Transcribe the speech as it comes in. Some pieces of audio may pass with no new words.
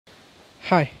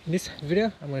Hi, in this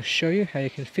video I'm going to show you how you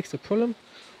can fix the problem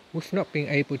with not being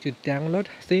able to download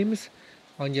themes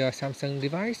on your Samsung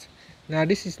device. Now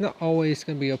this is not always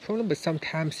going to be a problem, but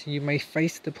sometimes you may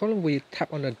face the problem where you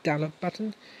tap on the download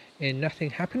button and nothing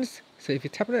happens. So if you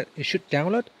tap on it, it should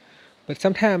download, but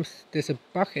sometimes there's a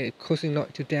bug causing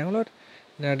not to download.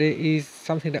 Now there is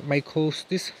something that may cause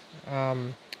this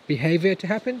behavior to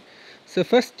happen. So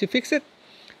first, to fix it,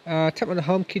 tap on the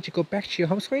home key to go back to your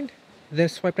home screen. Then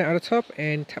swipe down at the top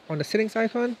and tap on the settings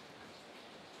icon.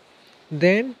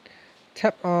 Then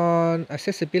tap on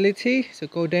accessibility, so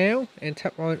go down and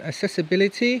tap on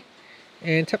accessibility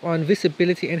and tap on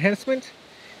visibility enhancement,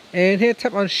 and here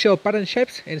tap on show button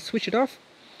shapes and switch it off.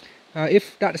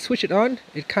 If that switch it on,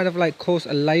 it kind of like cause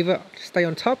a lever to stay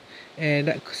on top,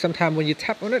 and sometimes when you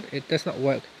tap on it, it does not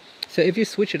work. So if you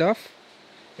switch it off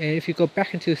and if you go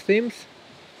back into themes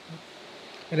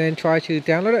and then try to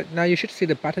download it, now you should see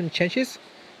the button changes.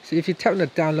 So if you tap on the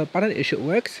download button, it should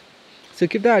work. So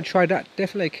give that a try. That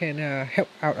definitely can help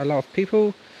out a lot of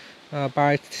people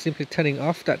by simply turning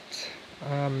off that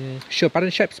show button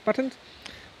shapes button.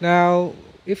 Now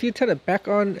if you turn it back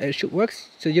on, it should work,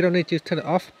 so you don't need to turn it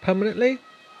off permanently.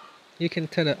 You can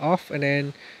turn it off and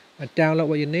then download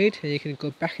what you need, and you can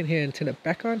go back in here and turn it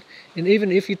back on. And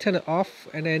even if you turn it off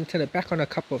and then turn it back on a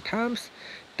couple of times,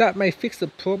 that may fix the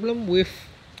problem with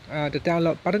the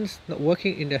download buttons not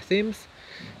working in the themes.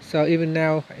 So even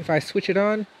now, if I switch it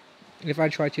on, if I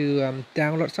try to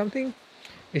download something,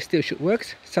 it still should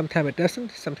work. Sometimes it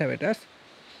doesn't, sometimes it does.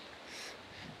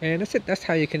 And that's it. That's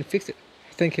how you can fix it.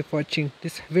 Thank you for watching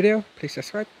this video. Please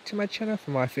subscribe to my channel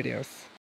for more videos.